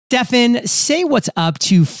Stefan, say what's up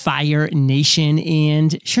to Fire Nation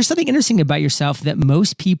and share something interesting about yourself that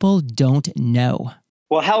most people don't know.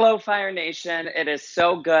 Well, hello, Fire Nation. It is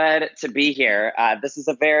so good to be here. This is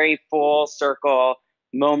a very full circle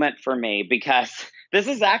moment for me because this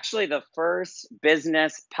is actually the first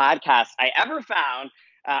business podcast I ever found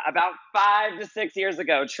about 5 to 6 years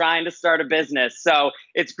ago trying to start a business. So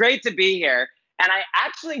it's great to be here. And I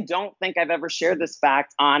actually don't think I've ever shared this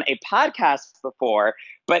fact on a podcast before,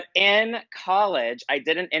 but in college, I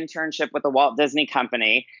did an internship with the Walt Disney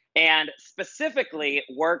Company and specifically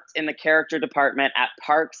worked in the character department at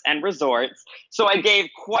parks and resorts. So I gave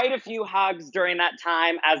quite a few hugs during that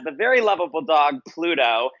time as the very lovable dog,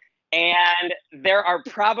 Pluto. And there are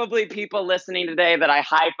probably people listening today that I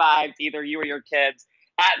high-fived, either you or your kids,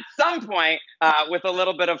 at some point with a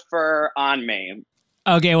little bit of fur on me.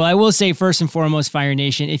 Okay, well, I will say first and foremost, Fire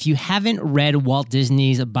Nation, if you haven't read Walt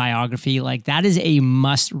Disney's biography, that is a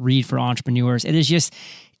must read for entrepreneurs. It is just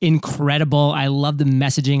incredible. I love the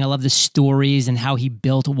messaging. I love the stories and how he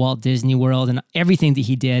built Walt Disney World and everything that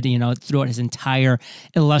he did, throughout his entire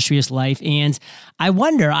illustrious life. And I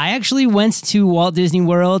wonder, I actually went to Walt Disney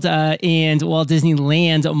World and Walt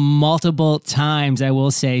Disneyland multiple times, I will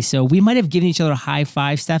say. So we might have given each other a high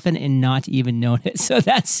five, Stefan, and not even known it. So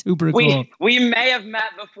that's super cool. We may have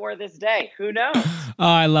met before this day. Who knows? Oh,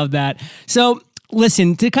 I love that. So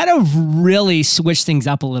listen, to kind of really switch things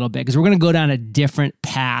up a little bit, because we're going to go down a different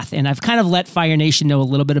path. And I've kind of let Fire Nation know a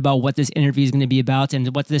little bit about what this interview is going to be about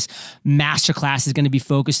and what this masterclass is going to be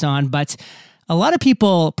focused on. But a lot of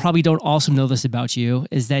people probably don't also know this about you,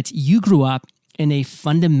 is that you grew up in a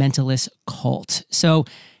fundamentalist cult. So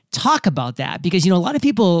talk about that, because, a lot of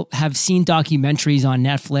people have seen documentaries on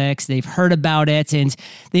Netflix, they've heard about it, and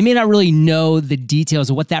they may not really know the details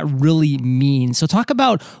of what that really means. So talk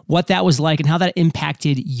about what that was like and how that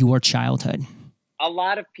impacted your childhood. A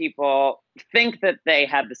lot of people think that they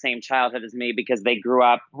had the same childhood as me because they grew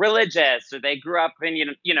up religious or they grew up in,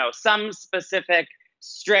 some specific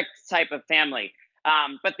strict type of family.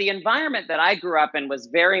 But the environment that I grew up in was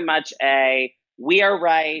very much we are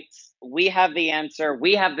right, we have the answer,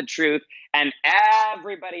 we have the truth, and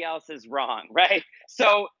everybody else is wrong, right?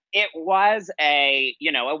 So it was a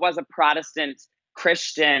Protestant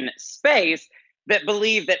Christian space that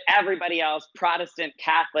believed that everybody else, Protestant,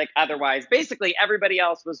 Catholic, otherwise, basically everybody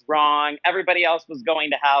else was wrong, everybody else was going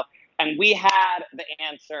to hell, and we had the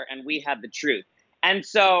answer and we had the truth. And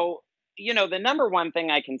so, the number one thing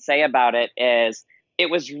I can say about it is it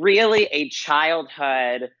was really a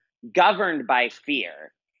childhood governed by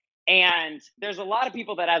fear. And there's a lot of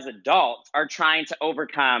people that as adults are trying to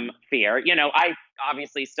overcome fear. I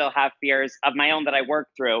obviously still have fears of my own that I work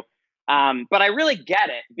through. But I really get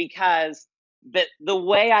it because the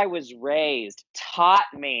way I was raised taught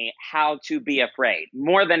me how to be afraid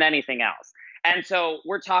more than anything else. And so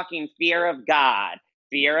we're talking fear of God,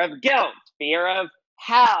 fear of guilt, fear of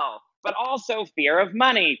hell, but also fear of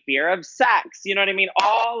money, fear of sex. You know what I mean?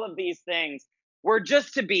 All of these things were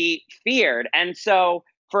just to be feared. And so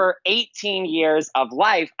for 18 years of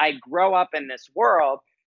life, I grow up in this world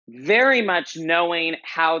very much knowing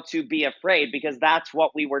how to be afraid because that's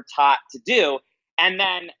what we were taught to do. And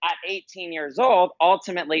then at 18 years old,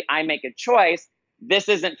 ultimately, I make a choice. This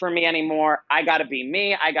isn't for me anymore. I got to be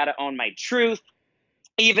me. I got to own my truth.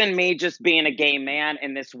 Even me just being a gay man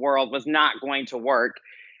in this world was not going to work.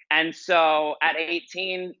 And so at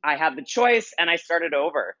 18, I had the choice and I started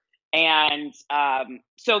over. And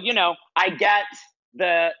so, I get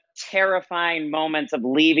the terrifying moments of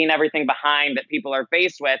leaving everything behind that people are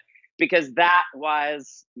faced with because that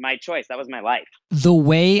was my choice. That was my life. The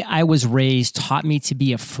way I was raised taught me to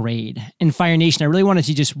be afraid. In Fire Nation, I really wanted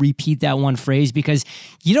to just repeat that one phrase because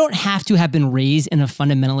you don't have to have been raised in a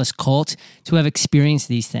fundamentalist cult to have experienced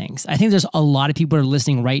these things. I think there's a lot of people that are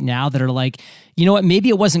listening right now that are like, you know what, maybe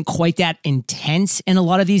it wasn't quite that intense in a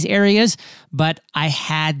lot of these areas, but I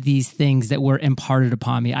had these things that were imparted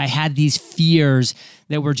upon me. I had these fears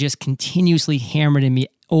that were just continuously hammered in me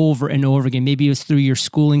over and over again. Maybe it was through your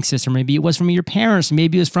schooling system. Maybe it was from your parents.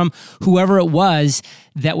 Maybe it was from whoever it was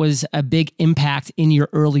that was a big impact in your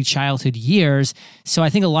early childhood years. So I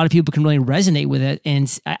think a lot of people can really resonate with it.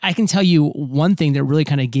 And I can tell you one thing that really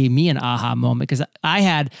kind of gave me an aha moment, because I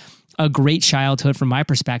had a great childhood from my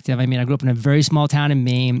perspective. I mean, I grew up in a very small town in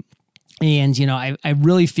Maine. And, I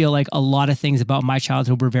really feel like a lot of things about my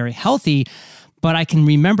childhood were very healthy. But I can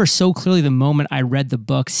remember so clearly the moment I read the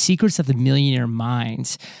book, Secrets of the Millionaire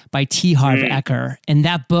Minds by T. Harv Eker. And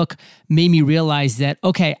that book made me realize that,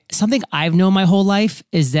 okay, something I've known my whole life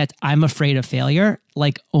is that I'm afraid of failure.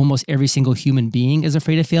 like almost every single human being is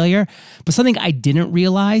afraid of failure. But something I didn't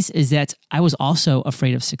realize is that I was also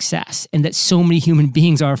afraid of success, and that so many human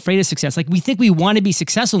beings are afraid of success. Like we think we want to be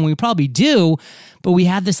successful, and we probably do, but we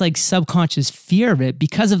have this like subconscious fear of it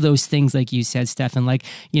because of those things, like you said, Stefan, like,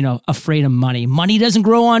 afraid of money. Money doesn't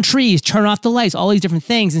grow on trees, turn off the lights, all these different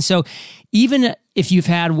things. And so even if you've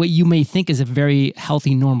had what you may think is a very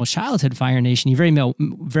healthy, normal childhood, Fire Nation, you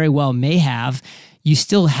very well may have, you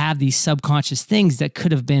still have these subconscious things that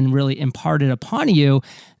could have been really imparted upon you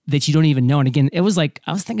that you don't even know. And again, it was like,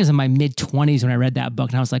 I was thinking it was in my mid-20s when I read that book,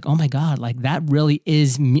 and I was like, oh my God, like that really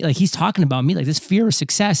is me. Like he's talking about me, like this fear of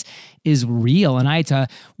success is real. And I had to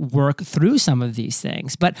work through some of these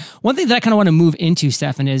things. But one thing that I kind of want to move into,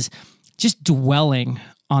 Stefan, is just dwelling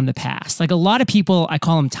on the past. Like a lot of people, I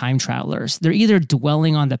call them time travelers. They're either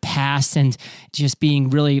dwelling on the past and just being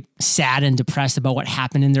really sad and depressed about what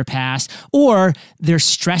happened in their past, or they're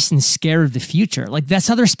stressed and scared of the future. Like that's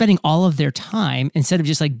how they're spending all of their time instead of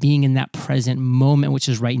just like being in that present moment, which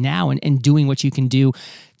is right now, and doing what you can do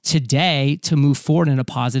today to move forward in a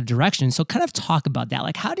positive direction. So kind of talk about that.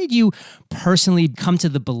 Like how did you personally come to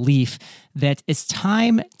the belief that it's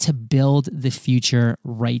time to build the future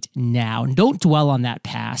right now? And don't dwell on that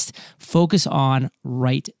past. Focus on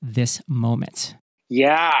right this moment.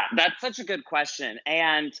 Yeah, that's such a good question.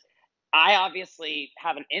 And I obviously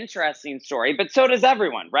have an interesting story, but so does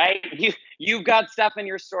everyone, right? You've got stuff in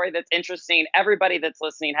your story that's interesting. Everybody that's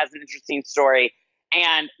listening has an interesting story.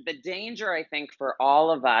 And the danger, I think, for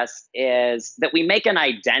all of us is that we make an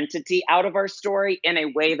identity out of our story in a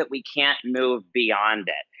way that we can't move beyond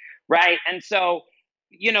it, right? And so,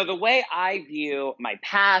 the way I view my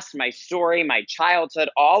past, my story, my childhood,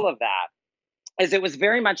 all of that is it was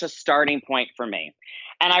very much a starting point for me.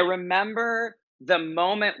 And I remember the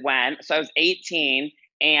moment so I was 18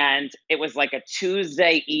 and it was like a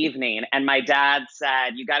Tuesday evening, and my dad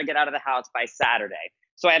said, you got to get out of the house by Saturday.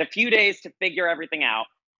 So I had a few days to figure everything out.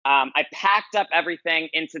 I packed up everything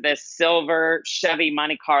into this silver Chevy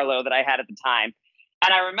Monte Carlo that I had at the time.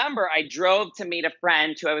 And I remember I drove to meet a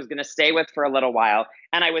friend who I was going to stay with for a little while.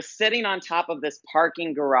 And I was sitting on top of this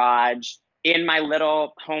parking garage in my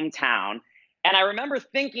little hometown. And I remember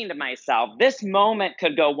thinking to myself, this moment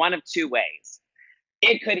could go one of two ways.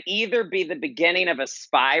 It could either be the beginning of a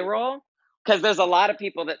spiral, because there's a lot of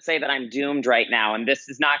people that say that I'm doomed right now and this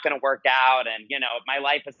is not going to work out, and my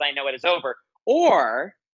life as I know it is over.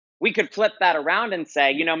 Or we could flip that around and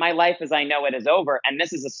say, my life as I know it is over, and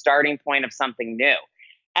this is a starting point of something new.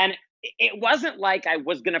 And it wasn't like I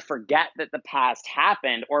was going to forget that the past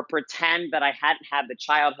happened or pretend that I hadn't had the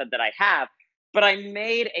childhood that I have, but I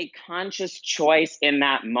made a conscious choice in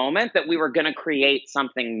that moment that we were going to create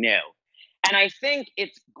something new. And I think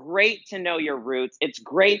it's great to know your roots. It's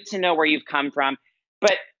great to know where you've come from.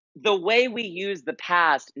 But the way we use the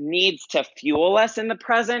past needs to fuel us in the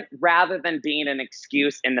present rather than being an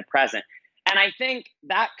excuse in the present. And I think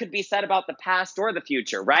that could be said about the past or the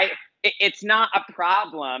future, right? It's not a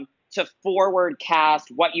problem to forward cast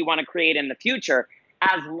what you want to create in the future,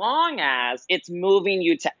 as long as it's moving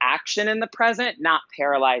you to action in the present, not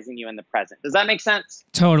paralyzing you in the present. Does that make sense?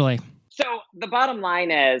 Totally. So the bottom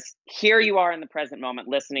line is, here you are in the present moment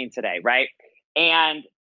listening today, right? And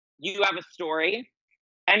you have a story,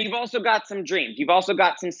 and you've also got some dreams. You've also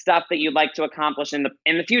got some stuff that you'd like to accomplish in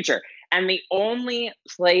the future. And the only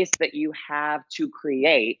place that you have to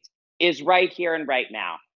create is right here and right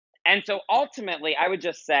now. And so ultimately, I would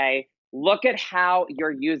just say, look at how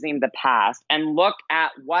you're using the past and look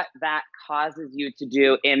at what that causes you to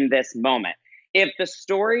do in this moment. If the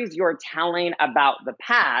stories you're telling about the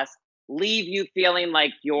past leave you feeling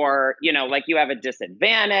like you're, like you have a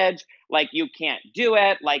disadvantage, like you can't do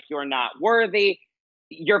it, like you're not worthy,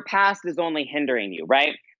 your past is only hindering you,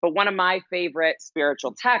 right? But one of my favorite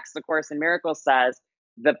spiritual texts, the Course in Miracles, says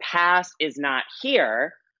the past is not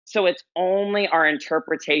here. So it's only our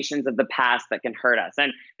interpretations of the past that can hurt us.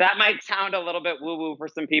 And that might sound a little bit woo-woo for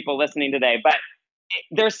some people listening today, but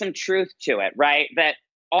there's some truth to it, right? That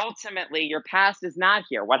ultimately, your past is not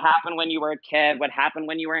here. What happened when you were a kid? What happened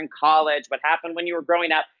when you were in college? What happened when you were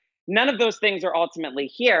growing up? None of those things are ultimately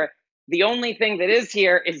here. The only thing that is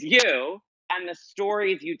here is you and the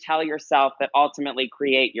stories you tell yourself that ultimately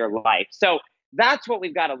create your life. So that's what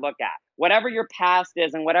we've got to look at. Whatever your past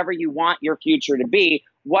is and whatever you want your future to be,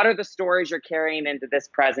 what are the stories you're carrying into this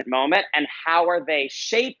present moment, and how are they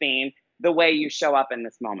shaping the way you show up in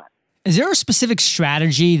this moment? Is there a specific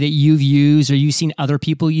strategy that you've used or you've seen other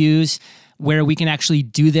people use where we can actually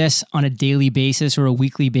do this on a daily basis or a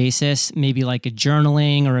weekly basis, maybe like a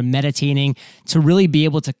journaling or a meditating, to really be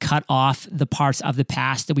able to cut off the parts of the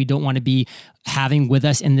past that we don't want to be having with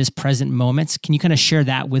us in this present moment. Can you kind of share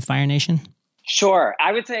that with Fire Nation? Sure.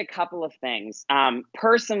 I would say a couple of things.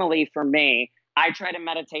 Personally, for me, I try to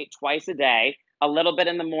meditate twice a day, a little bit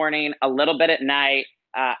in the morning, a little bit at night.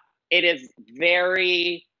 It is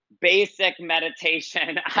very basic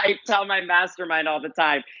meditation. I tell my mastermind all the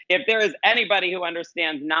time, if there is anybody who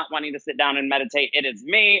understands not wanting to sit down and meditate, it is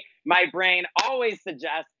me. My brain always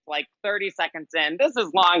suggests like 30 seconds in, this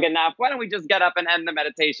is long enough. Why don't we just get up and end the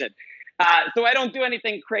meditation? So I don't do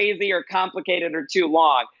anything crazy or complicated or too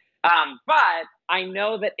long. But I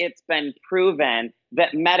know that it's been proven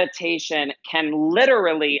that meditation can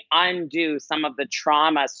literally undo some of the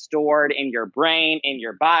trauma stored in your brain, in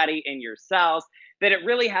your body, in your cells, that it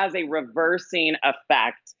really has a reversing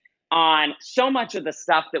effect on so much of the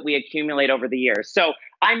stuff that we accumulate over the years. So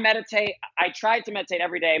I meditate. I try to meditate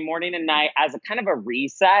every day, morning and night, as a kind of a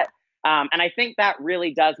reset. And I think that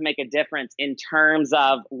really does make a difference in terms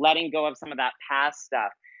of letting go of some of that past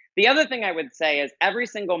stuff. The other thing I would say is every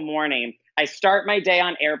single morning, I start my day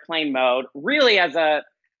on airplane mode, really as a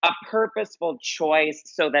purposeful choice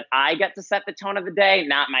so that I get to set the tone of the day,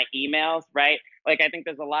 not my emails, right? Like, I think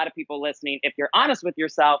there's a lot of people listening. If you're honest with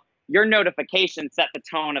yourself, your notifications set the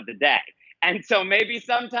tone of the day. And so maybe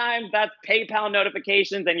sometimes that's PayPal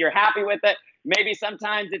notifications and you're happy with it. Maybe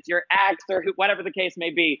sometimes it's your ex or whatever the case may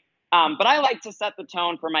be. But I like to set the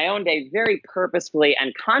tone for my own day very purposefully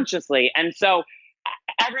and consciously. And so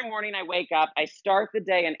every morning I wake up, I start the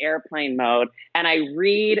day in airplane mode, and I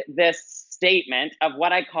read this statement of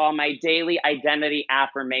what I call my daily identity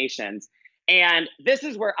affirmations. And this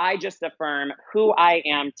is where I just affirm who I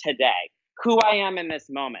am today, who I am in this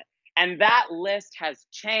moment. And that list has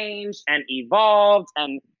changed and evolved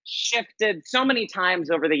and shifted so many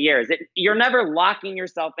times over the years. You're never locking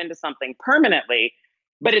yourself into something permanently.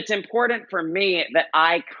 But it's important for me that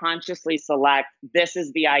I consciously select, this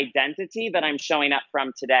is the identity that I'm showing up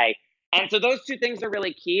from today. And so those two things are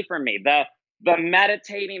really key for me. The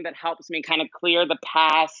meditating that helps me kind of clear the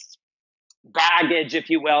past baggage,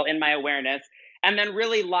 if you will, in my awareness. And then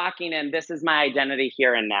really locking in, this is my identity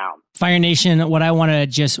here and now. Fire Nation, what I want to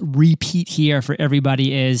just repeat here for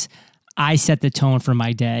everybody is, I set the tone for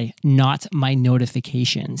my day, not my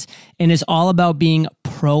notifications. And it's all about being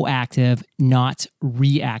proactive, not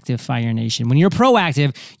reactive, Fire Nation. When you're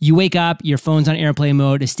proactive, you wake up, your phone's on airplane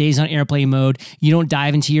mode, it stays on airplane mode. You don't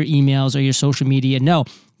dive into your emails or your social media. No,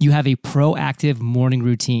 you have a proactive morning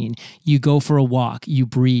routine. You go for a walk, you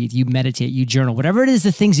breathe, you meditate, you journal, whatever it is,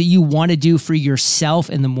 the things that you want to do for yourself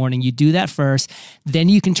in the morning, you do that first. Then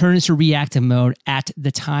you can turn into reactive mode at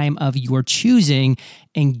the time of your choosing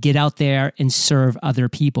and get out there and serve other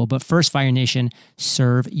people. But first, Fire Nation,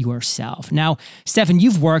 serve yourself. Now, Stefan,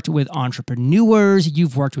 you've worked with entrepreneurs,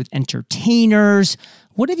 you've worked with entertainers.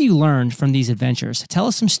 What have you learned from these adventures? Tell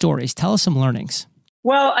us some stories, tell us some learnings.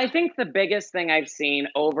 Well, I think the biggest thing I've seen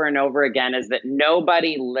over and over again is that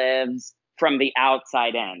nobody lives from the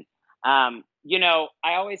outside in. I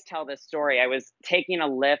always tell this story. I was taking a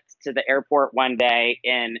Lyft to the airport one day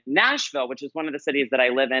in Nashville, which is one of the cities that I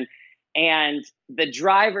live in. And the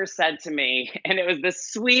driver said to me, and it was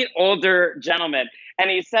this sweet older gentleman, and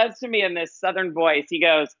he says to me in this Southern voice, he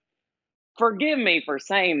goes, "Forgive me for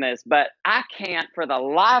saying this, but I can't for the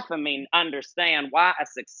life of me understand why a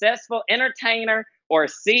successful entertainer or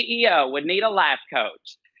CEO would need a life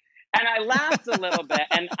coach." And I laughed a little bit,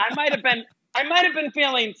 and I might have been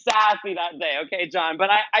feeling sassy that day. Okay, John. But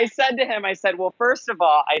I said to him, I said, well, first of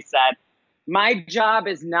all, I said, my job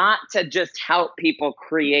is not to just help people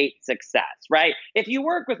create success, right? If you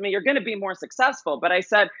work with me, you're going to be more successful. But I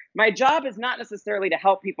said, my job is not necessarily to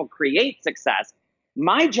help people create success.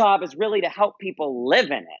 My job is really to help people live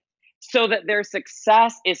in it so that their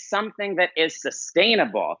success is something that is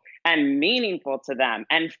sustainable and meaningful to them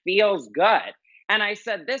and feels good. And I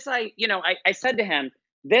said, I said to him,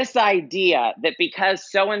 this idea that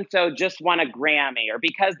because so-and-so just won a Grammy or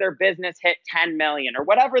because their business hit 10 million or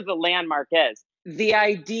whatever the landmark is, the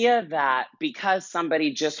idea that because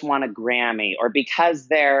somebody just won a Grammy or because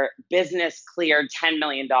their business cleared $10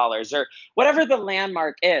 million or whatever the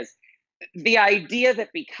landmark is, the idea that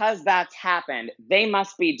because that's happened, they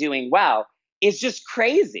must be doing well is just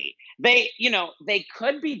crazy. They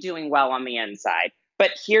could be doing well on the inside,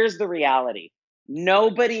 but here's the reality.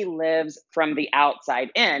 Nobody lives from the outside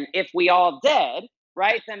in. If we all did,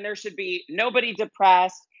 right, then there should be nobody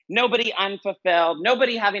depressed, nobody unfulfilled,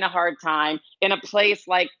 nobody having a hard time in a place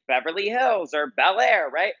like Beverly Hills or Bel Air,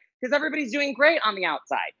 right? Because everybody's doing great on the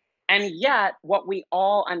outside. And yet, what we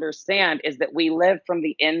all understand is that we live from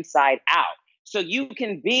the inside out. So you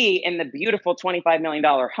can be in the beautiful $25 million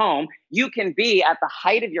home, you can be at the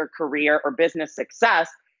height of your career or business success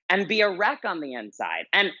and be a wreck on the inside.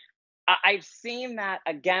 And I've seen that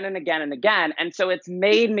again and again and again. And so it's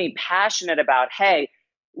made me passionate about, hey,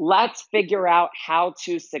 let's figure out how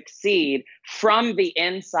to succeed from the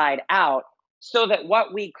inside out so that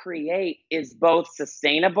what we create is both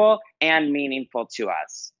sustainable and meaningful to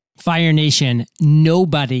us. Fire Nation,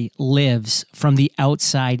 nobody lives from the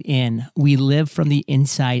outside in. We live from the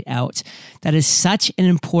inside out. That is such an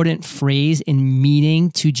important phrase and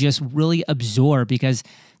meaning to just really absorb, because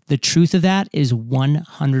the truth of that is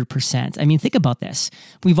 100%. I mean, think about this.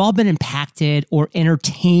 We've all been impacted or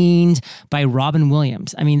entertained by Robin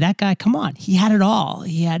Williams. I mean, that guy, come on, he had it all.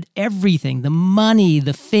 He had everything, the money,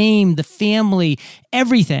 the fame, the family,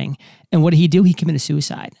 everything. And what did he do? He committed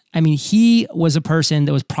suicide. I mean, he was a person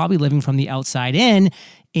that was probably living from the outside in,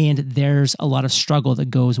 and there's a lot of struggle that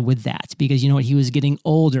goes with that because, you know what, he was getting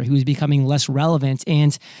older, he was becoming less relevant,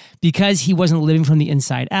 and because he wasn't living from the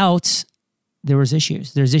inside out, there's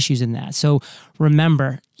issues in that. So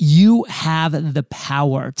remember, you have the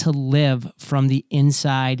power to live from the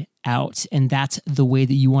inside out, and that's the way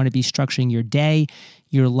that you want to be structuring your day,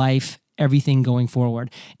 your life, everything going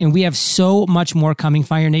forward. And we have so much more coming,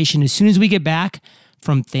 Fire Nation, as soon as we get back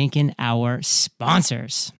from thanking our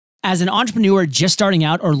sponsors. As an entrepreneur just starting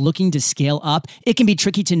out or looking to scale up, it can be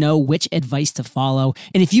tricky to know which advice to follow.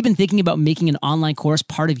 And if you've been thinking about making an online course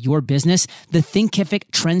part of your business, the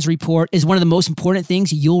Thinkific Trends Report is one of the most important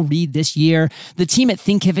things you'll read this year. The team at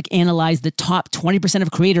Thinkific analyzed the top 20%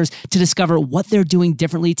 of creators to discover what they're doing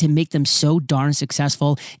differently to make them so darn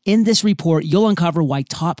successful. In this report, you'll uncover why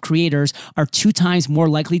top creators are 2 times more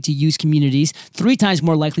likely to use communities, 3 times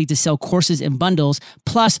more likely to sell courses and bundles,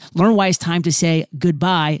 plus learn why it's time to say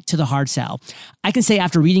goodbye to the hard sell. I can say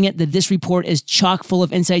after reading it that this report is chock full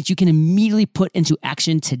of insights you can immediately put into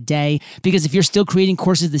action today, because if you're still creating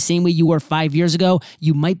courses the same way you were 5 years ago,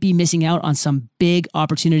 you might be missing out on some big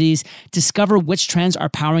opportunities. Discover which trends are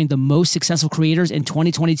powering the most successful creators in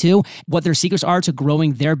 2022, what their secrets are to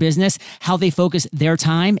growing their business, how they focus their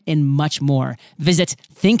time, and much more. Visit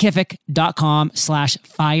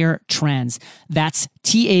thinkific.com/firetrends. That's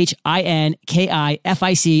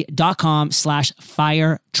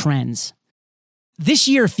THINKIFIC.com/firetrends. This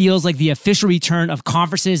year feels like the official return of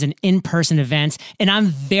conferences and in-person events, and I'm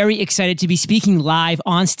very excited to be speaking live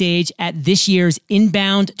on stage at this year's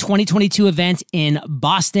Inbound 2022 event in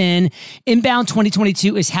Boston. Inbound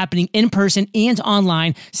 2022 is happening in person and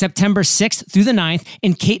online September 6th through the 9th,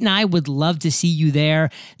 and Kate and I would love to see you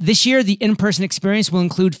there. This year, the in-person experience will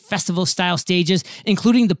include festival-style stages,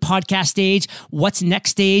 including the podcast stage, What's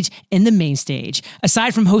Next stage, and the main stage.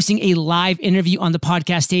 Aside from hosting a live interview on the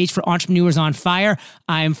podcast stage for entrepreneurs on fire,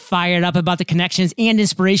 I'm fired up about the connections and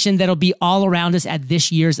inspiration that'll be all around us at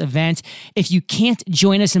this year's event. If you can't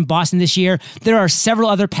join us in Boston this year, there are several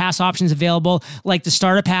other pass options available, like the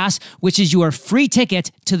Starter Pass, which is your free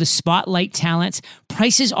ticket to the Spotlight Talent.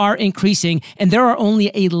 Prices are increasing, and there are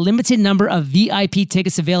only a limited number of VIP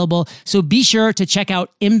tickets available, so be sure to check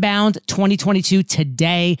out Inbound 2022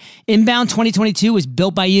 today. Inbound 2022 is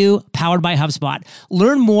built by you, powered by HubSpot.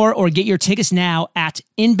 Learn more or get your tickets now at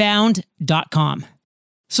inbound.com.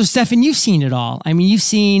 So, Stefan, you've seen it all. I mean, you've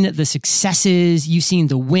seen the successes, you've seen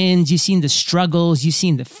the wins, you've seen the struggles, you've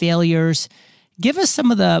seen the failures. Give us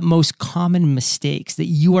some of the most common mistakes that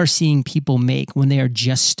you are seeing people make when they are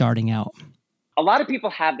just starting out. A lot of people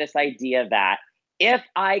have this idea that if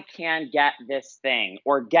I can get this thing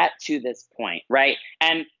or get to this point, right?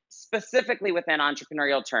 And specifically within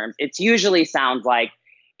entrepreneurial terms, it usually sounds like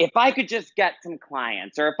if I could just get some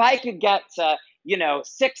clients, or if I could get to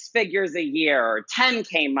 6 figures a year, or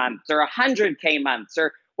 10K months, or 100K months,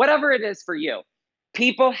 or whatever it is for you.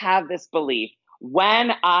 People have this belief,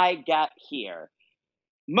 when I get here,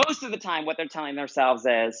 most of the time what they're telling themselves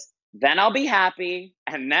is, then I'll be happy,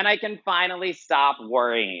 and then I can finally stop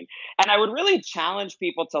worrying. And I would really challenge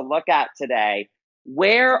people to look at today,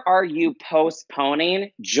 where are you postponing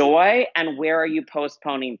joy and where are you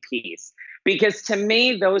postponing peace? Because to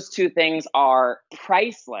me, those two things are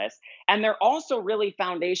priceless, and they're also really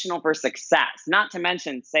foundational for success, not to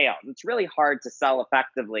mention sales. It's really hard to sell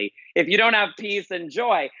effectively if you don't have peace and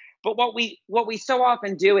joy. But what we so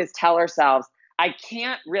often do is tell ourselves, I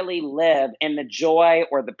can't really live in the joy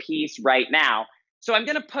or the peace right now, so I'm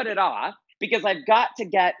going to put it off because I've got to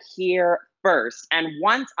get here first. And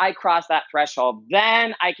once I cross that threshold,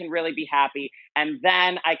 then I can really be happy, and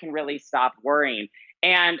then I can really stop worrying.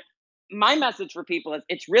 And my message for people is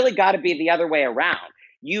it's really got to be the other way around.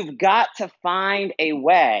 You've got to find a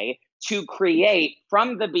way to create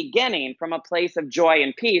from the beginning from a place of joy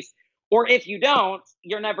and peace. Or if you don't,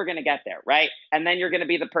 you're never going to get there, right? And then you're going to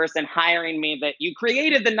be the person hiring me that you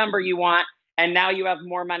created the number you want, and now you have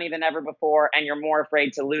more money than ever before, and you're more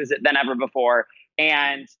afraid to lose it than ever before.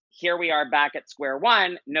 And here we are back at square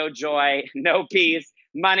one, no joy, no peace,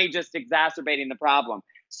 money just exacerbating the problem.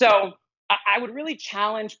 So I would really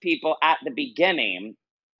challenge people at the beginning,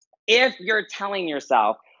 if you're telling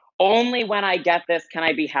yourself, only when I get this can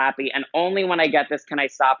I be happy, and only when I get this can I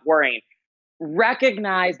stop worrying,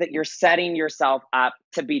 recognize that you're setting yourself up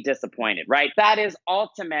to be disappointed, right? That is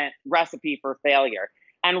ultimate recipe for failure.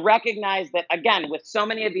 And recognize that, again, with so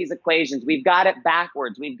many of these equations, we've got it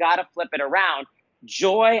backwards. We've got to flip it around.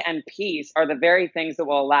 Joy and peace are the very things that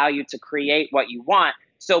will allow you to create what you want.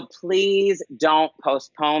 So please don't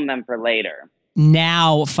postpone them for later.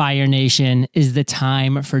 Now, Fire Nation, is the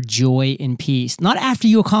time for joy and peace. Not after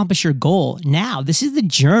you accomplish your goal. Now, this is the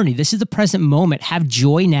journey. This is the present moment. Have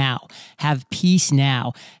joy now. Have peace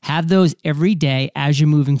now. Have those every day as you're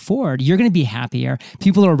moving forward. You're going to be happier.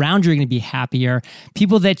 People around you are going to be happier.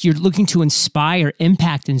 People that you're looking to inspire,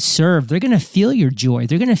 impact, and serve, they're going to feel your joy.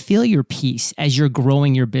 They're going to feel your peace as you're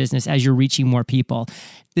growing your business, as you're reaching more people.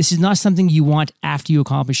 This is not something you want after you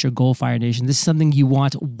accomplish your goal, Fire Nation. This is something you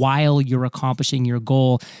want while you're accomplishing your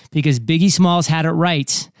goal, because Biggie Smalls had it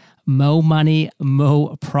right. Mo money,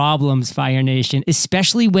 mo problems, Fire Nation,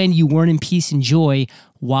 especially when you weren't in peace and joy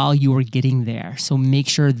while you were getting there. So make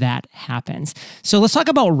sure that happens. So let's talk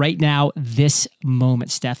about right now, this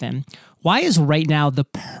moment, Stefan. Why is right now the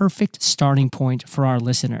perfect starting point for our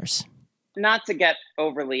listeners? Not to get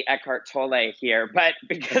overly Eckhart Tolle here, but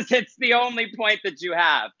because it's the only point that you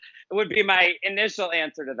have, it would be my initial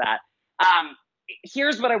answer to that.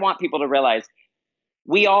 Here's what I want people to realize.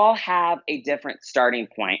 We all have a different starting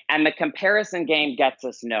point, and the comparison game gets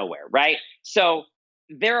us nowhere, right? So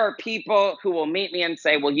there are people who will meet me and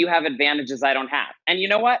say, well, you have advantages I don't have. And you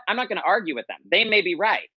know what? I'm not going to argue with them. They may be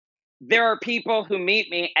right. There are people who meet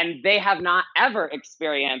me and they have not ever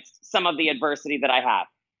experienced some of the adversity that I have.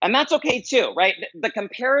 And that's okay too, right? The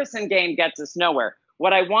comparison game gets us nowhere.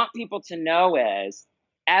 What I want people to know is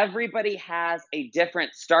everybody has a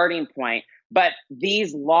different starting point, but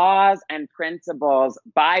these laws and principles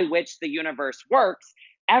by which the universe works,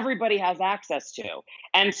 everybody has access to.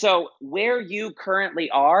 And so where you currently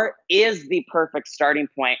are is the perfect starting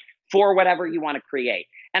point for whatever you want to create.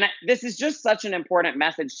 And this is just such an important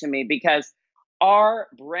message to me, because our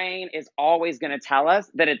brain is always going to tell us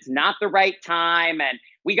that it's not the right time and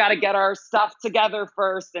we got to get our stuff together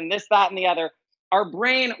first and this, that, and the other. Our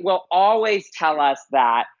brain will always tell us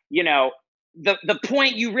that, the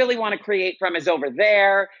point you really want to create from is over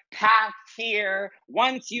there, past here,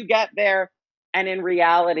 once you get there. And in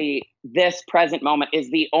reality, this present moment is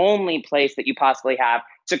the only place that you possibly have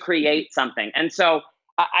to create something. And so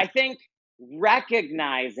I think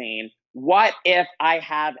recognizing, what if I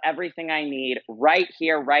have everything I need right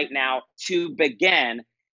here, right now to begin,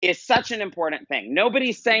 is such an important thing.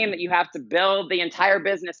 Nobody's saying that you have to build the entire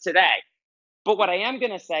business today. But what I am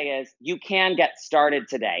going to say is you can get started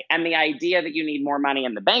today. And the idea that you need more money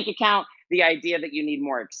in the bank account, the idea that you need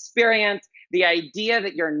more experience, the idea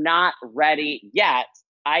that you're not ready yet,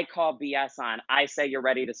 I call BS on. I say you're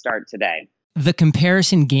ready to start today. The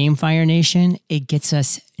comparison game, Fire Nation, it gets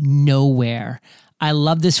us nowhere. I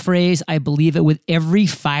love this phrase. I believe it with every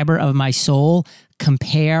fiber of my soul.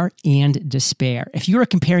 Compare and despair. If you are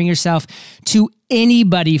comparing yourself to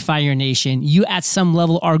anybody, Fire Nation, you at some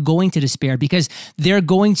level are going to despair, because they're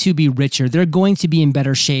going to be richer. They're going to be in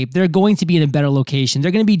better shape. They're going to be in a better location.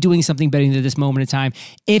 They're going to be doing something better at this moment in time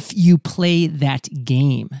if you play that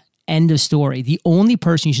game. End of story. The only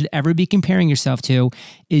person you should ever be comparing yourself to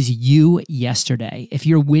is you yesterday. If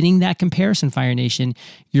you're winning that comparison, Fire Nation,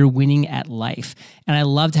 you're winning at life. And I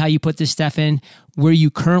loved how you put this, Stefan. Where you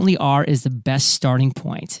currently are is the best starting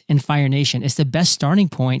point. In Fire Nation, it's the best starting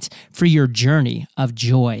point for your journey of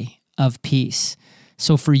joy, of peace.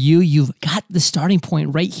 So for you, you've got the starting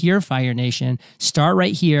point right here, Fire Nation. Start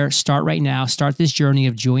right here. Start right now. Start this journey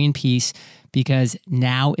of joy and peace, because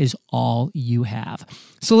now is all you have.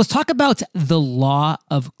 So let's talk about the law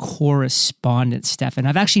of correspondence, Stefan.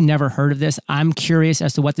 I've actually never heard of this. I'm curious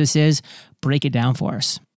as to what this is. Break it down for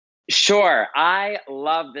us. Sure. I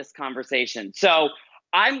love this conversation. So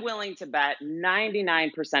I'm willing to bet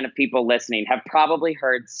 99% of people listening have probably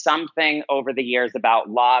heard something over the years about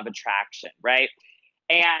law of attraction, right?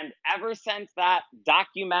 And ever since that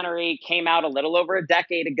documentary came out a little over a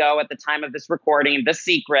decade ago at the time of this recording, The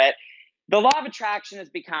Secret, the law of attraction has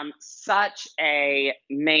become such a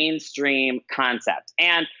mainstream concept.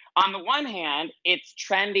 And On the one hand, it's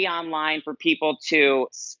trendy online for people to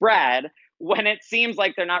spread when it seems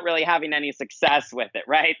like they're not really having any success with it,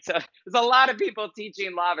 right? So there's a lot of people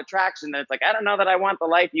teaching law of attraction that it's like, I don't know that I want the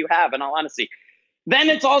life you have, in all honesty. Then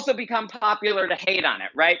it's also become popular to hate on it,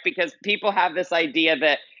 right? Because people have this idea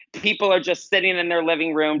that people are just sitting in their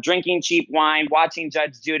living room, drinking cheap wine, watching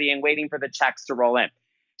Judge Judy, and waiting for the checks to roll in.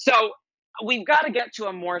 So we've got to get to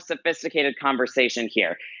a more sophisticated conversation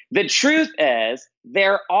here. The truth is,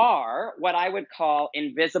 there are what I would call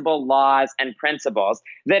invisible laws and principles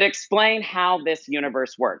that explain how this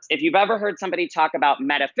universe works. If you've ever heard somebody talk about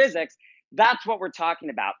metaphysics, that's what we're talking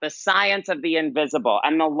about, the science of the invisible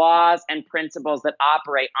and the laws and principles that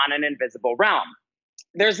operate on an invisible realm.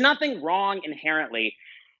 There's nothing wrong inherently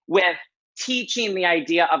with teaching the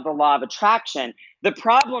idea of the law of attraction. The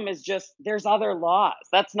problem is just there's other laws.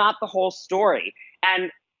 That's not the whole story.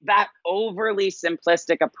 And that overly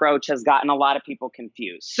simplistic approach has gotten a lot of people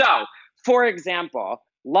confused. So, for example,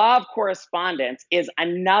 law of correspondence is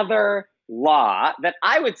another law that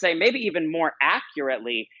I would say maybe even more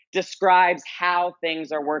accurately describes how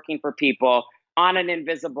things are working for people on an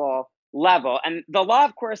invisible level. And the law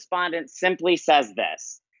of correspondence simply says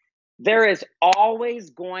this: there is always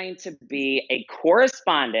going to be a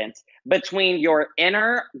correspondence between your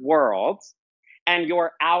inner world and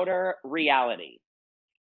your outer reality.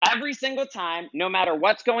 Every single time, no matter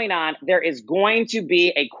what's going on, there is going to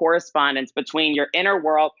be a correspondence between your inner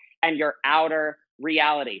world and your outer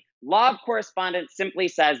reality. Law of correspondence simply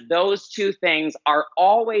says those two things are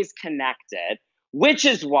always connected, which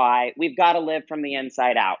is why we've got to live from the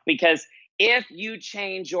inside out. Because if you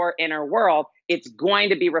change your inner world, it's going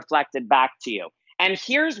to be reflected back to you. And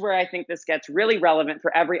here's where I think this gets really relevant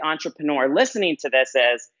for every entrepreneur listening to this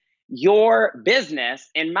is your business,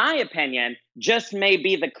 in my opinion, just may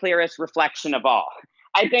be the clearest reflection of all.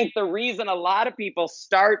 I think the reason a lot of people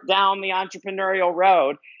start down the entrepreneurial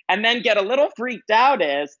road and then get a little freaked out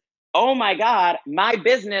is, oh my God, my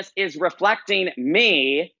business is reflecting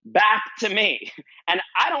me back to me. And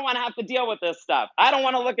I don't want to have to deal with this stuff. I don't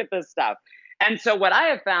want to look at this stuff. And so what I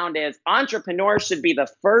have found is entrepreneurs should be the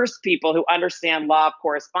first people who understand law of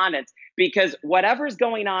correspondence, because whatever's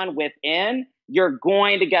going on within, you're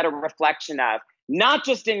going to get a reflection of, not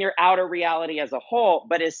just in your outer reality as a whole,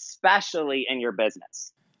 but especially in your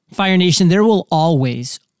business. Fire Nation, there will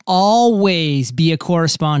always be a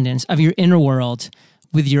correspondence of your inner world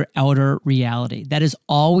with your outer reality. That is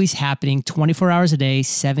always happening 24 hours a day,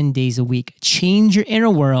 7 days a week. Change your inner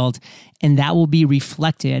world, and that will be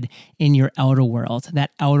reflected in your outer world,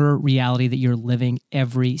 that outer reality that you're living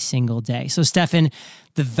every single day. So, Stefan,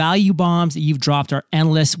 the value bombs that you've dropped are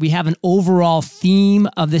endless. We have an overall theme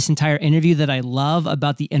of this entire interview that I love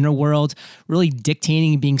about the inner world, really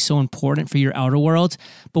dictating and being so important for your outer world.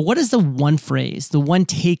 But what is the one phrase, the one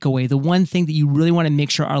takeaway, the one thing that you really want to make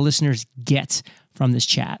sure our listeners get from this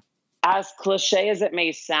chat? As cliche as it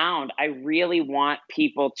may sound, I really want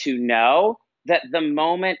people to know that the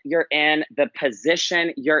moment you're in, the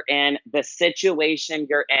position you're in, the situation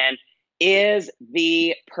you're in is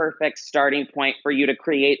the perfect starting point for you to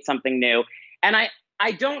create something new. And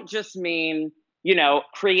I don't just mean,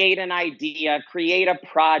 create an idea, create a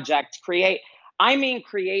project, I mean,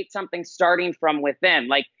 create something starting from within.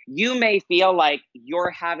 Like, you may feel like you're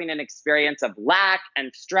having an experience of lack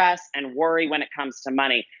and stress and worry when it comes to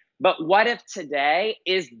money. But what if today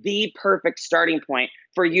is the perfect starting point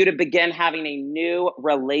for you to begin having a new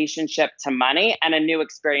relationship to money and a new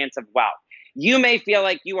experience of wealth? You may feel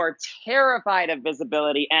like you are terrified of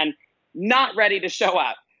visibility and not ready to show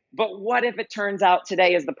up. But what if it turns out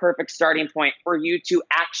today is the perfect starting point for you to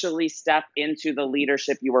actually step into the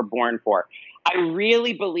leadership you were born for? I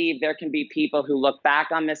really believe there can be people who look back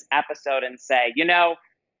on this episode and say,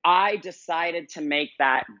 I decided to make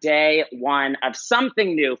that day one of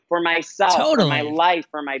something new for myself, for my life,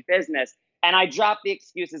 for my business. And I dropped the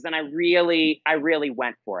excuses and I really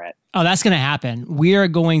went for it. Oh, that's going to happen. We are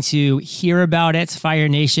going to hear about it, Fire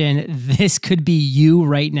Nation. This could be you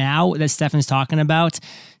right now that Stefan's talking about.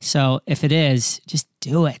 So if it is, just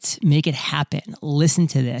do it. Make it happen. Listen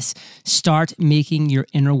to this. Start making your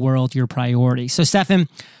inner world your priority. So Stefan,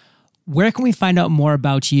 where can we find out more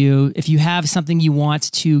about you? If you have something you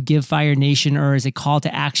want to give Fire Nation or as a call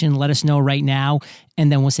to action, let us know right now,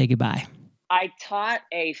 and then we'll say goodbye. I taught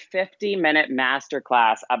a 50-minute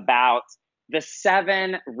masterclass about the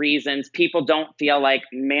 7 reasons people don't feel like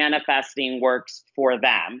manifesting works for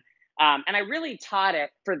them. And I really taught it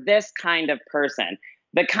for this kind of person,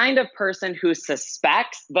 the kind of person who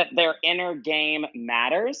suspects that their inner game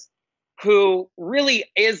matters, who really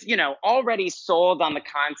is, already sold on the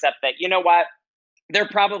concept that, there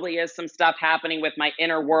probably is some stuff happening with my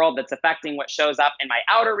inner world that's affecting what shows up in my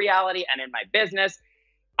outer reality and in my business.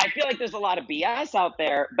 I feel like there's a lot of BS out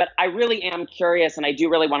there, but I really am curious and I do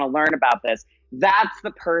really want to learn about this. That's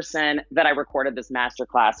the person that I recorded this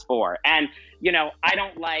masterclass for. And, I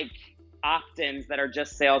don't like opt-ins that are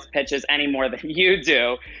just sales pitches any more than you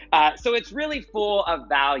do. So it's really full of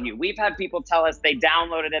value. We've had people tell us they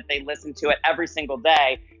downloaded it, they listen to it every single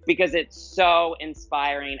day because it's so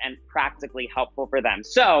inspiring and practically helpful for them.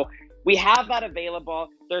 So we have that available.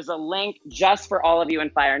 There's a link just for all of you in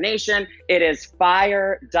Fire Nation. It is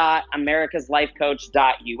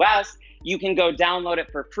fire.americaslifecoach.us. You can go download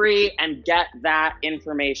it for free and get that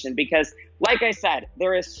information because, like I said,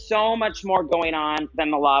 there is so much more going on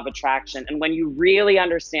than the law of attraction. And when you really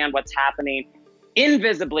understand what's happening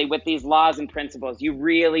invisibly with these laws and principles, you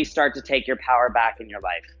really start to take your power back in your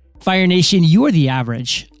life. Fire Nation, you are the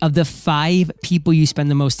average of the 5 people you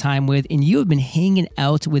spend the most time with, and you have been hanging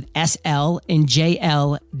out with SL and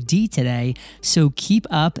JLD today. So keep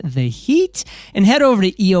up the heat and head over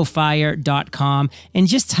to eofire.com and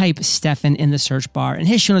just type Stefan in the search bar, and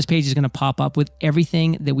his show notes page is going to pop up with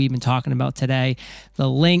everything that we've been talking about today. The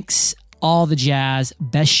links, all the jazz,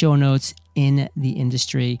 best show notes in the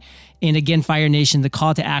industry. And again, Fire Nation, the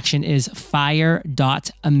call to action is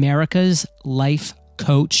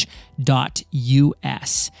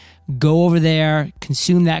fire.americaslifecoach.us. Go over there,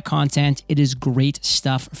 consume that content. It is great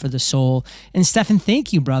stuff for the soul. And Stefan,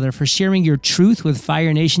 thank you, brother, for sharing your truth with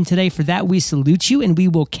Fire Nation today. For that, we salute you, and we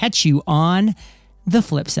will catch you on the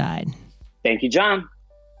flip side. Thank you, John.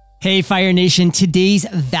 Hey, Fire Nation, today's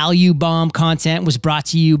value bomb content was brought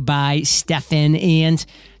to you by Stefan. And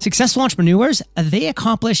successful entrepreneurs, they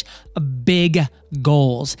accomplish big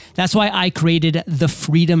goals. That's why I created the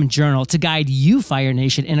Freedom Journal to guide you, Fire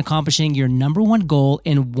Nation, in accomplishing your number one goal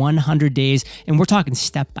in 100 days. And we're talking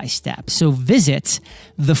step by step. So visit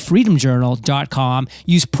thefreedomjournal.com.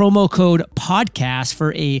 Use promo code podcast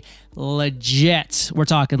for a legit, we're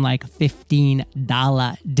talking like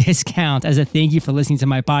 $15 discount as a thank you for listening to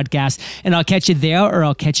my podcast. And I'll catch you there, or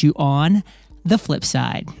I'll catch you on the flip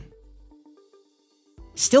side.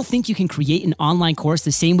 Still think you can create an online course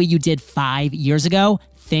the same way you did 5 years ago?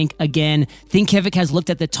 Think again. Thinkific has looked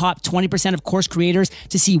at the top 20% of course creators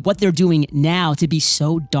to see what they're doing now to be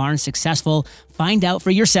so darn successful. Find out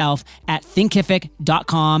for yourself at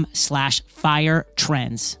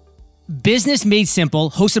thinkific.com/firetrends. Business Made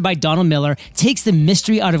Simple, hosted by Donald Miller, takes the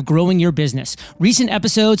mystery out of growing your business. Recent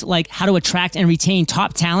episodes like how to attract and retain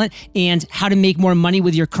top talent and how to make more money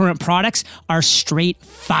with your current products are straight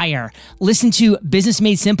fire. Listen to Business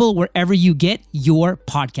Made Simple wherever you get your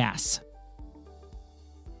podcasts.